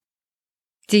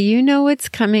Do you know what's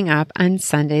coming up on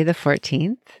Sunday the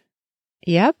 14th?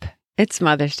 Yep, it's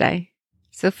Mother's Day.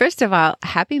 So first of all,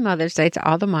 happy Mother's Day to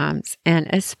all the moms, and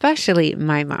especially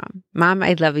my mom. Mom,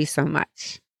 I love you so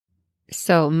much.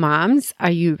 So moms, are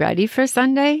you ready for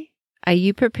Sunday? Are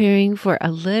you preparing for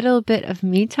a little bit of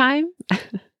me time?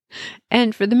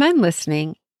 And for the men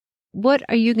listening, what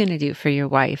are you going to do for your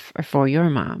wife or for your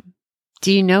mom?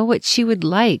 Do you know what she would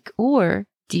like, or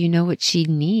do you know what she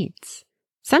needs?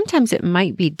 Sometimes it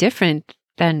might be different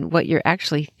than what you're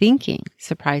actually thinking,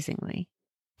 surprisingly.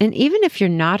 And even if you're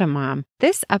not a mom,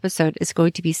 this episode is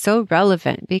going to be so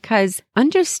relevant because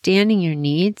understanding your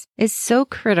needs is so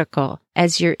critical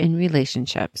as you're in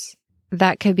relationships.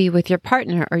 That could be with your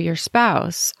partner or your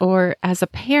spouse, or as a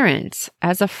parent,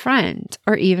 as a friend,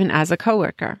 or even as a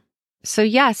coworker. So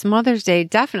yes, Mother's Day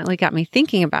definitely got me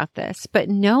thinking about this, but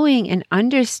knowing and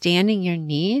understanding your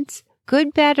needs,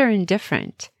 good, bad, or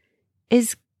indifferent,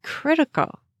 is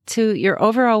critical to your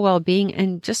overall well-being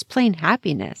and just plain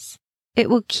happiness. It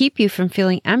will keep you from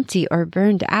feeling empty or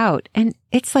burned out, and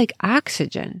it's like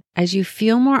oxygen as you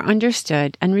feel more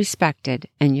understood and respected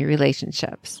in your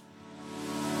relationships.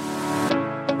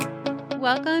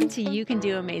 Welcome to You Can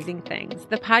Do Amazing Things,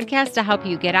 the podcast to help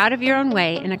you get out of your own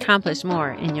way and accomplish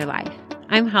more in your life.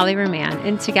 I'm Holly Roman,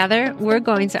 and together we're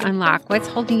going to unlock what's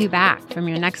holding you back from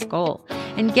your next goal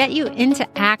and get you into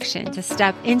action to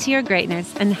step into your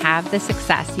greatness and have the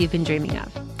success you've been dreaming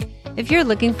of. If you're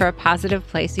looking for a positive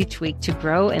place each week to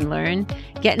grow and learn,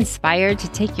 get inspired to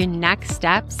take your next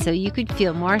step so you could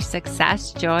feel more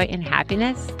success, joy, and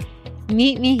happiness,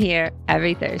 meet me here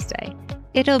every Thursday.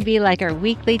 It'll be like our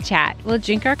weekly chat. We'll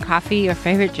drink our coffee or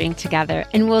favorite drink together,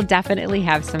 and we'll definitely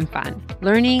have some fun,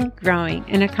 learning, growing,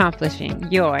 and accomplishing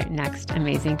your next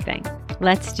amazing thing.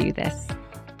 Let's do this.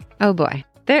 Oh boy,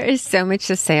 there is so much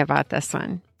to say about this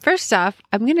one. First off,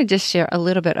 I'm going to just share a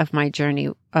little bit of my journey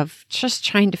of just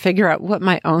trying to figure out what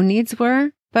my own needs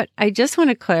were. But I just want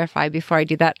to clarify before I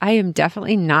do that, I am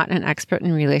definitely not an expert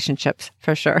in relationships,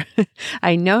 for sure.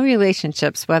 I know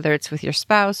relationships, whether it's with your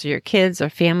spouse or your kids or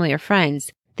family or friends,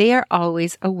 they are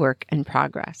always a work in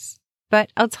progress.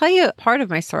 But I'll tell you part of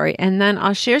my story, and then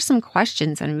I'll share some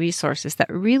questions and resources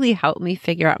that really helped me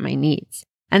figure out my needs.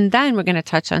 And then we're going to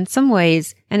touch on some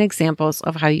ways and examples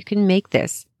of how you can make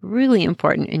this really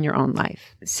important in your own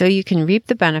life, so you can reap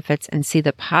the benefits and see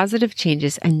the positive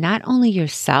changes in not only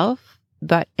yourself,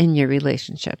 but in your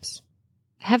relationships.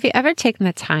 Have you ever taken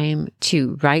the time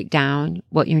to write down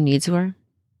what your needs were?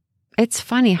 It's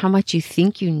funny how much you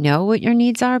think you know what your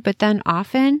needs are, but then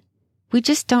often we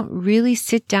just don't really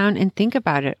sit down and think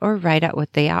about it or write out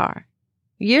what they are.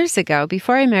 Years ago,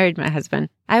 before I married my husband,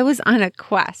 I was on a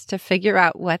quest to figure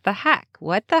out what the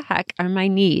heck are my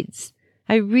needs?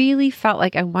 I really felt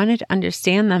like I wanted to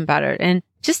understand them better and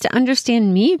just to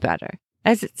understand me better,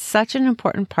 as it's such an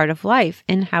important part of life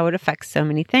and how it affects so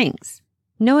many things.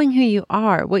 Knowing who you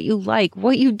are, what you like,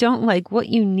 what you don't like, what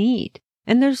you need.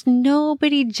 And there's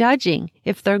nobody judging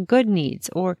if they're good needs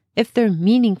or if they're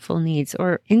meaningful needs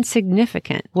or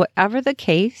insignificant. Whatever the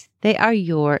case, they are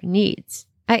your needs.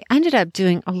 I ended up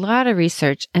doing a lot of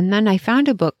research, and then I found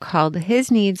a book called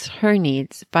His Needs, Her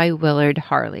Needs by Willard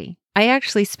Harley. I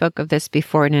actually spoke of this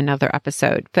before in another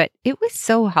episode, but it was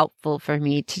so helpful for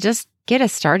me to just get a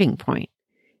starting point.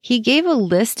 He gave a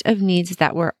list of needs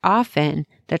that were often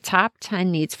the top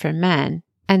 10 needs for men,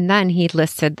 and then he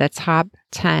listed the top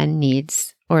 10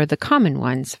 needs, or the common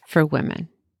ones, for women.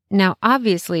 Now,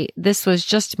 obviously, this was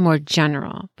just more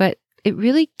general, but it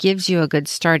really gives you a good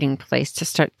starting place to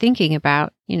start thinking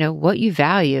about, what you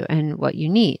value and what you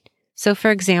need. So,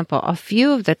 for example, a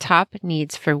few of the top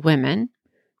needs for women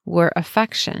were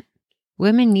affection.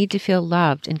 Women need to feel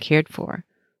loved and cared for.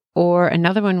 Or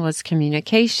another one was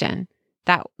communication.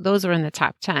 Those were in the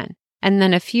top 10. And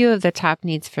then a few of the top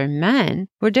needs for men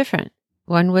were different.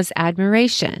 One was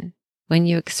admiration, when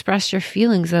you express your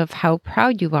feelings of how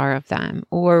proud you are of them,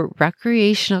 or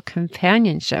recreational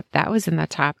companionship. That was in the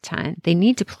top 10. They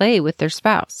need to play with their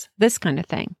spouse, this kind of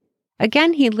thing.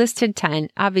 Again, he listed 10.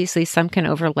 Obviously, some can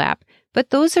overlap, but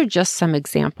those are just some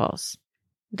examples.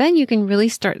 Then you can really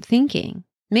start thinking.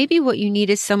 Maybe what you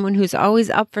need is someone who's always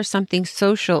up for something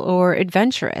social or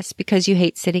adventurous because you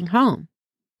hate sitting home.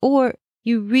 Or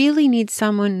you really need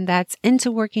someone that's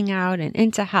into working out and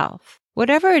into health.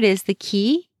 Whatever it is, the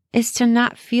key is to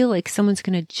not feel like someone's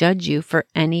going to judge you for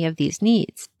any of these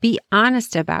needs. Be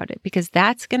honest about it, because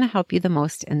that's going to help you the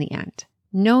most in the end.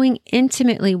 Knowing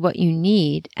intimately what you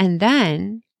need, and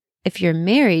then if you're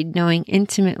married, knowing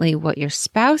intimately what your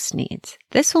spouse needs.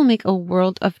 This will make a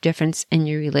world of difference in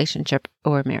your relationship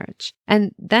or marriage.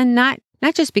 And then not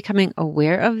not just becoming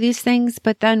aware of these things,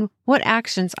 but then what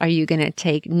actions are you going to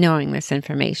take knowing this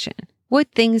information?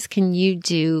 What things can you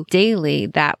do daily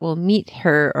that will meet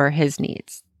her or his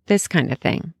needs? This kind of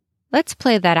thing. Let's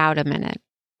play that out a minute.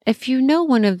 If you know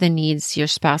one of the needs your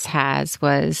spouse has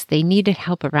was they needed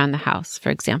help around the house, for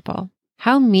example,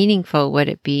 how meaningful would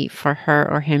it be for her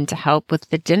or him to help with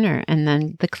the dinner and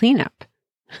then the cleanup?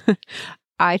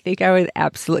 I think I would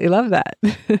absolutely love that.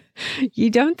 You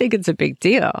don't think it's a big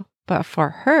deal, but for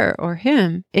her or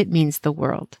him, it means the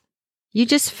world. You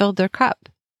just filled their cup.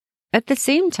 At the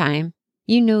same time,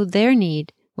 you know their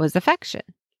need was affection.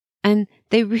 And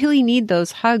they really need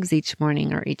those hugs each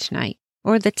morning or each night,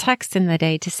 or the text in the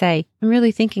day to say, I'm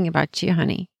really thinking about you,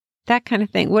 honey. That kind of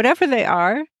thing. Whatever they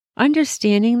are,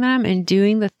 understanding them and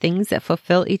doing the things that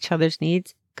fulfill each other's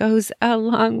needs goes a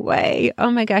long way. Oh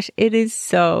my gosh, it is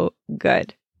so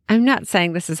good. I'm not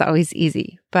saying this is always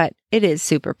easy, but it is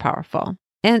super powerful.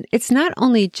 And it's not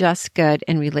only just good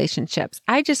in relationships.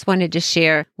 I just wanted to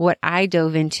share what I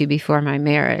dove into before my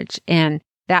marriage, and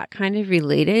that kind of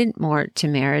related more to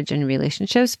marriage and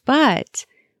relationships. But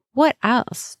what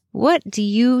else? What do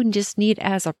you just need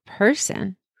as a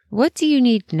person? What do you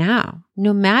need now,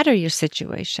 no matter your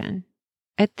situation?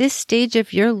 At this stage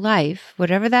of your life,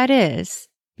 whatever that is,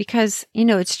 because,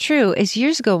 it's true, as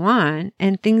years go on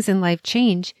and things in life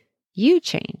change, you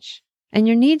change and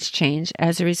your needs change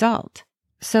as a result.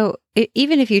 So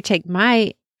even if you take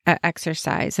my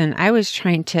exercise, and I was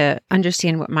trying to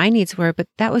understand what my needs were, but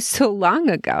that was so long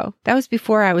ago. That was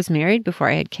before I was married, before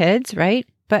I had kids, right?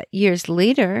 But years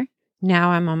later,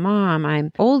 now I'm a mom,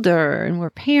 I'm older, and we're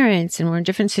parents, and we're in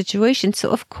different situations. So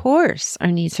of course,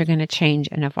 our needs are going to change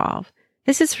and evolve.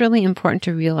 This is really important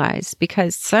to realize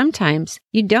because sometimes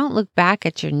you don't look back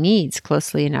at your needs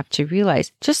closely enough to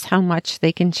realize just how much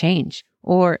they can change,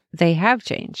 or they have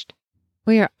changed.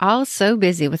 We are all so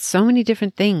busy with so many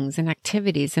different things and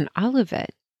activities and all of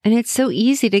it. And it's so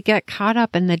easy to get caught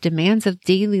up in the demands of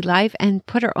daily life and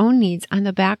put our own needs on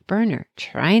the back burner,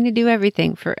 trying to do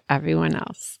everything for everyone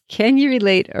else. Can you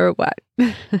relate or what?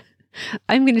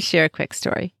 I'm going to share a quick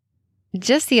story.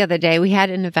 Just the other day, we had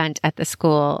an event at the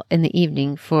school in the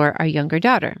evening for our younger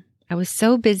daughter. I was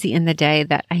so busy in the day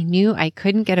that I knew I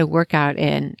couldn't get a workout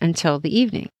in until the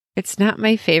evening. It's not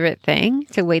my favorite thing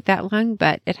to wait that long,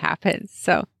 but it happens.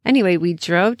 So anyway, we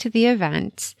drove to the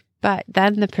event, but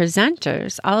then the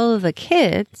presenters, all of the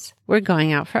kids, were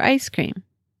going out for ice cream.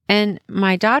 And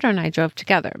my daughter and I drove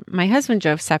together. My husband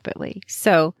drove separately.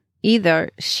 So either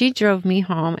she drove me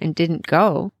home and didn't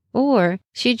go, or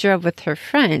she drove with her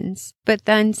friends. But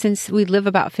then since we live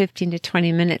about 15 to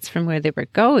 20 minutes from where they were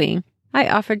going, I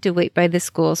offered to wait by the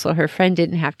school so her friend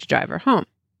didn't have to drive her home.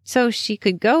 So she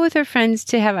could go with her friends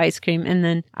to have ice cream, and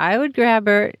then I would grab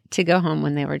her to go home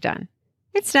when they were done.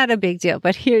 It's not a big deal,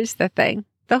 but here's the thing.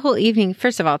 The whole evening,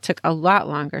 first of all, took a lot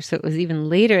longer, so it was even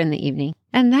later in the evening.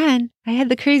 And then I had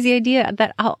the crazy idea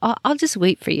that I'll just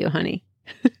wait for you, honey.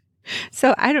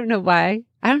 So I don't know why.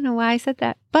 I don't know why I said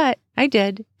that, but I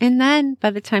did. And then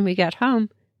by the time we got home,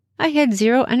 I had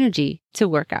zero energy to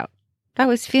work out. I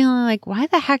was feeling like, why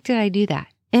the heck did I do that?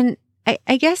 And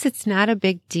I guess it's not a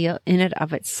big deal in and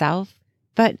of itself,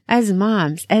 but as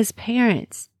moms, as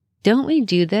parents, don't we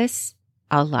do this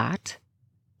a lot?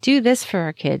 Do this for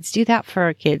our kids, do that for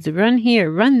our kids, run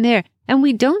here, run there, and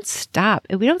we don't stop.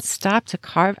 And we don't stop to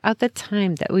carve out the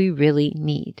time that we really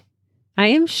need. I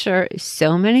am sure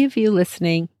so many of you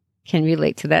listening can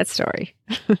relate to that story.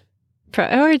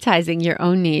 Prioritizing your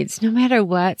own needs, no matter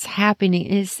what's happening,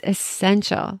 is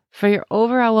essential for your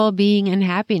overall well-being and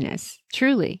happiness,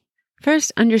 truly.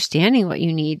 First, understanding what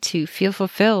you need to feel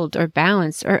fulfilled or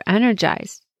balanced or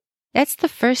energized. That's the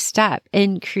first step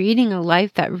in creating a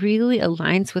life that really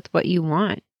aligns with what you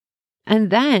want.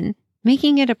 And then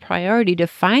making it a priority to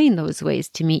find those ways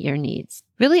to meet your needs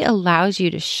really allows you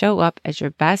to show up as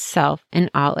your best self in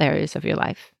all areas of your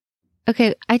life.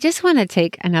 Okay, I just want to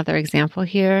take another example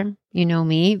here, you know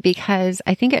me, because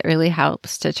I think it really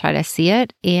helps to try to see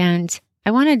it. And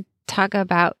I want to talk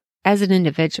about as an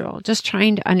individual, just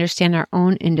trying to understand our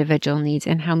own individual needs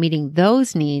and how meeting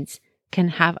those needs can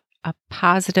have a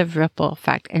positive ripple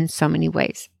effect in so many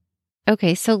ways.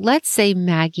 Okay, so let's say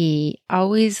Maggie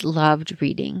always loved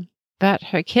reading, but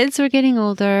her kids were getting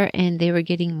older and they were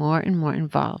getting more and more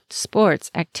involved.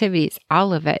 Sports, activities,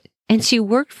 all of it. And she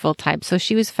worked full time, so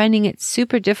she was finding it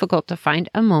super difficult to find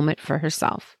a moment for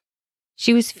herself.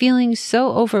 She was feeling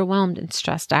so overwhelmed and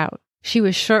stressed out. She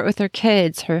was short with her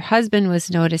kids. Her husband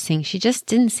was noticing she just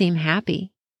didn't seem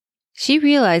happy. She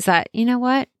realized that, you know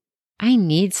what? I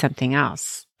need something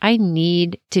else. I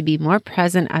need to be more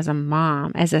present as a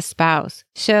mom, as a spouse.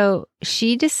 So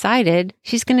she decided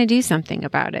she's going to do something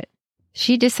about it.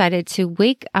 She decided to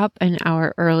wake up an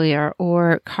hour earlier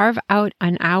or carve out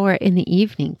an hour in the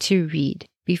evening to read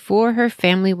before her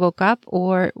family woke up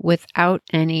or without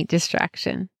any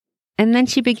distraction. And then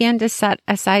she began to set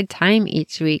aside time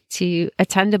each week to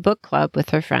attend a book club with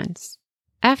her friends.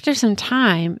 After some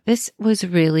time, this was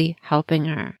really helping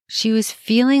her. She was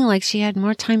feeling like she had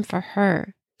more time for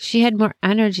her. She had more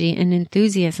energy and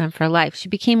enthusiasm for life. She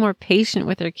became more patient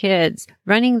with her kids.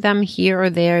 Running them here or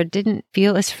there didn't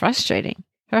feel as frustrating.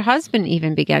 Her husband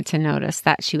even began to notice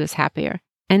that she was happier.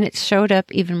 And it showed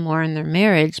up even more in their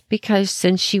marriage because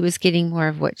since she was getting more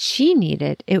of what she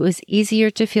needed, it was easier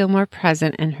to feel more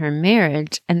present in her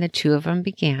marriage, and the two of them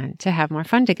began to have more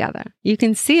fun together. You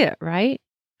can see it, right?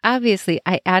 Obviously,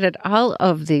 I added all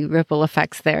of the ripple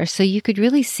effects there so you could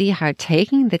really see how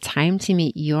taking the time to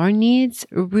meet your needs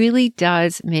really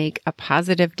does make a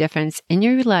positive difference in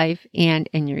your life and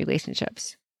in your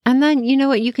relationships. And then, you know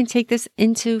what? You can take this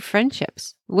into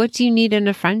friendships. What do you need in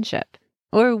a friendship?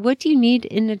 Or what do you need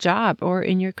in a job or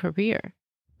in your career?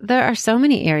 There are so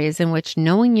many areas in which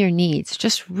knowing your needs,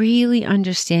 just really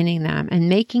understanding them and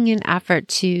making an effort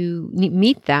to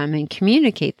meet them and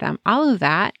communicate them, all of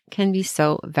that can be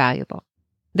so valuable.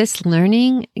 This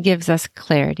learning gives us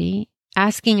clarity.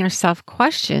 Asking ourselves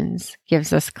questions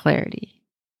gives us clarity.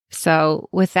 So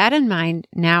with that in mind,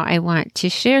 now I want to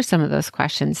share some of those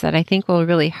questions that I think will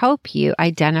really help you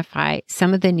identify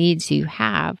some of the needs you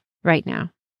have right now,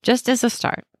 just as a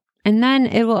start. And then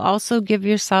it will also give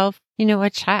yourself, a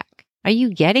check. Are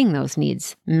you getting those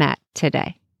needs met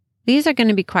today? These are going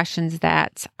to be questions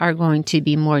that are going to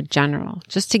be more general,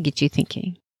 just to get you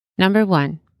thinking. Number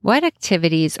 1, what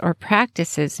activities or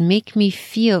practices make me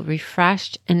feel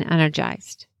refreshed and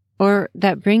energized, or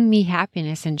that bring me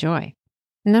happiness and joy?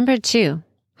 Number 2,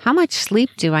 how much sleep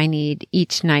do I need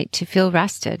each night to feel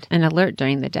rested and alert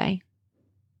during the day?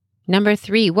 Number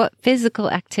 3, what physical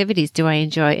activities do I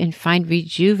enjoy and find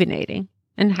rejuvenating?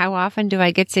 And how often do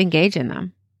I get to engage in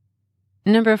them?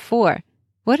 Number 4,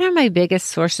 what are my biggest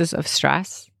sources of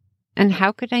stress? And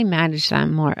how could I manage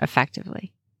them more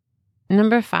effectively?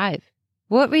 Number 5,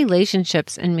 what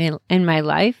relationships in my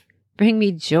life bring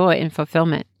me joy and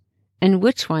fulfillment? And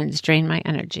which ones drain my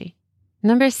energy?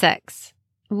 Number 6,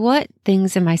 what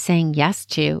things am I saying yes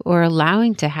to or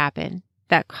allowing to happen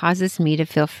that causes me to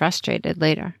feel frustrated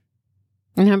later?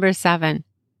 Number 7,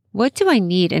 what do I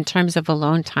need in terms of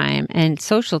alone time and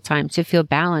social time to feel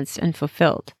balanced and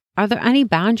fulfilled? Are there any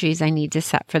boundaries I need to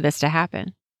set for this to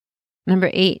happen? Number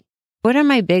 8, what are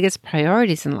my biggest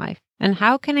priorities in life? And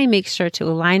how can I make sure to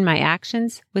align my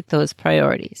actions with those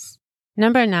priorities?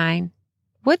 Number 9,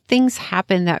 what things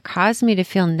happen that cause me to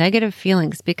feel negative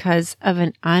feelings because of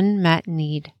an unmet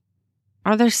need?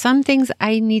 Are there some things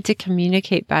I need to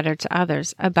communicate better to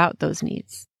others about those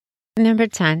needs? Number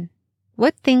 10,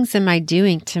 what things am I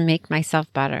doing to make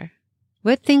myself better?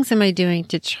 What things am I doing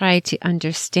to try to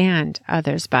understand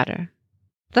others better?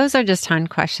 Those are just 10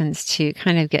 questions to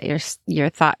kind of get your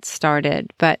thoughts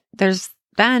started. But there's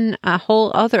then a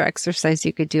whole other exercise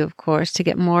you could do, of course, to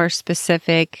get more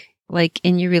specific, like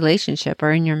in your relationship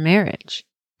or in your marriage.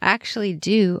 Actually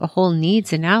do a whole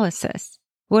needs analysis.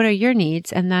 What are your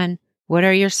needs? And then what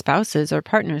are your spouse's or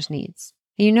partner's needs?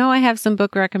 I have some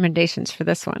book recommendations for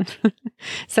this one.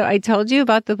 So I told you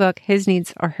about the book, His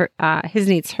Needs,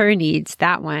 Her Needs,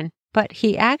 that one. But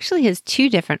he actually has 2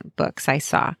 different books I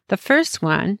saw. The first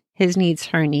one, His Needs,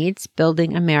 Her Needs,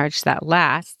 Building a Marriage That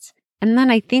Lasts. And then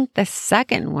I think the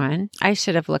second one, I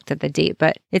should have looked at the date,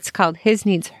 but it's called His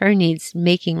Needs, Her Needs,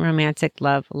 Making Romantic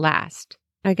Love Last.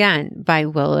 Again, by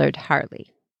Willard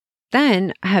Hartley.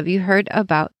 Then, have you heard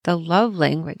about the love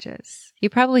languages? You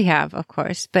probably have, of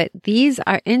course, but these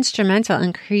are instrumental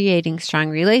in creating strong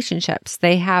relationships.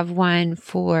 They have one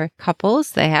for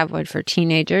couples, they have one for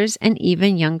teenagers, and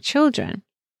even young children.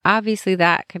 Obviously,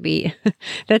 that could be,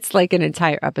 that's like an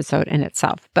entire episode in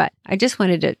itself, but I just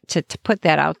wanted to put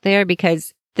that out there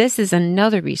because this is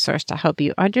another resource to help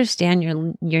you understand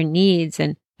your needs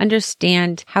and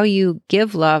understand how you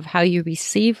give love, how you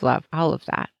receive love, all of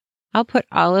that. I'll put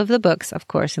all of the books, of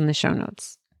course, in the show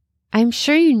notes. I'm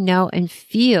sure you know and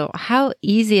feel how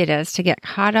easy it is to get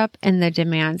caught up in the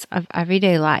demands of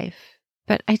everyday life.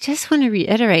 But I just want to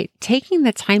reiterate, taking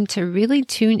the time to really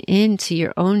tune in to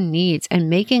your own needs and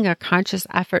making a conscious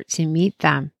effort to meet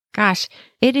them. Gosh,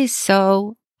 it is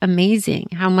so amazing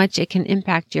how much it can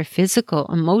impact your physical,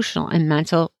 emotional, and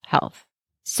mental health.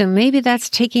 So maybe that's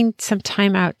taking some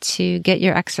time out to get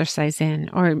your exercise in,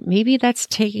 or maybe that's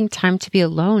taking time to be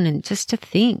alone and just to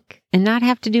think and not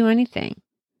have to do anything.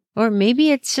 Or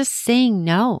maybe it's just saying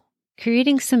no,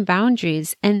 creating some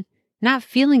boundaries and not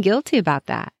feeling guilty about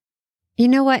that. You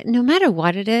know what? No matter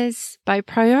what it is, by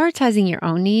prioritizing your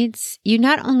own needs, you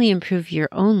not only improve your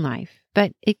own life,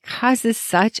 but it causes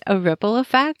such a ripple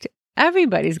effect.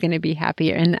 Everybody's going to be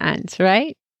happier in the end,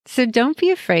 right? So don't be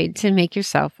afraid to make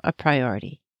yourself a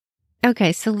priority.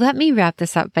 Okay, so let me wrap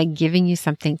this up by giving you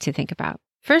something to think about.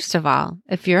 First of all,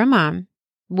 if you're a mom,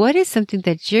 what is something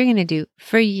that you're going to do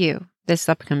for you this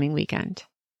upcoming weekend?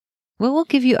 What will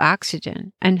give you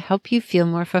oxygen and help you feel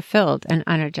more fulfilled and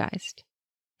energized?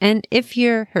 And if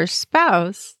you're her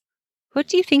spouse, what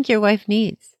do you think your wife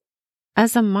needs?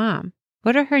 As a mom,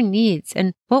 what are her needs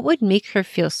and what would make her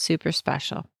feel super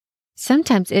special?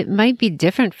 Sometimes it might be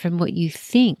different from what you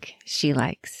think she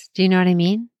likes. Do you know what I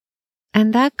mean?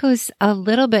 And that goes a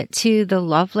little bit to the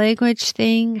love language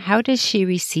thing. How does she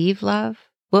receive love?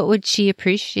 What would she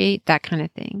appreciate? That kind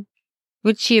of thing.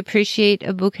 Would she appreciate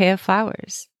a bouquet of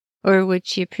flowers? Or would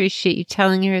she appreciate you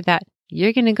telling her that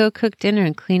you're going to go cook dinner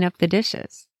and clean up the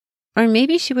dishes? Or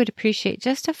maybe she would appreciate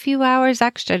just a few hours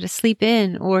extra to sleep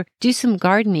in or do some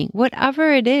gardening,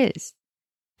 whatever it is.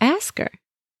 Ask her.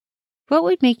 What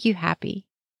would make you happy?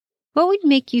 What would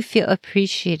make you feel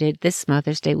appreciated this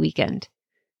Mother's Day weekend?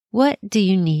 What do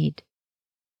you need?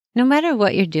 No matter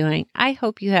what you're doing, I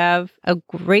hope you have a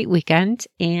great weekend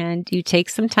and you take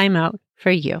some time out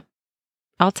for you.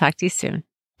 I'll talk to you soon.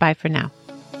 Bye for now.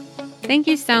 Thank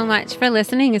you so much for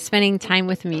listening and spending time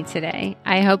with me today.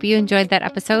 I hope you enjoyed that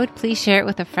episode. Please share it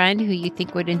with a friend who you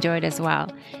think would enjoy it as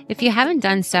well. If you haven't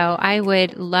done so, I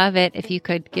would love it if you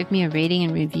could give me a rating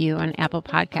and review on Apple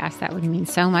Podcasts. That would mean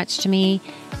so much to me,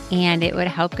 and it would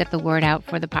help get the word out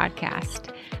for the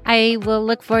podcast. I will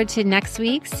look forward to next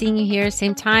week, seeing you here,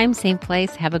 same time, same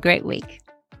place. Have a great week.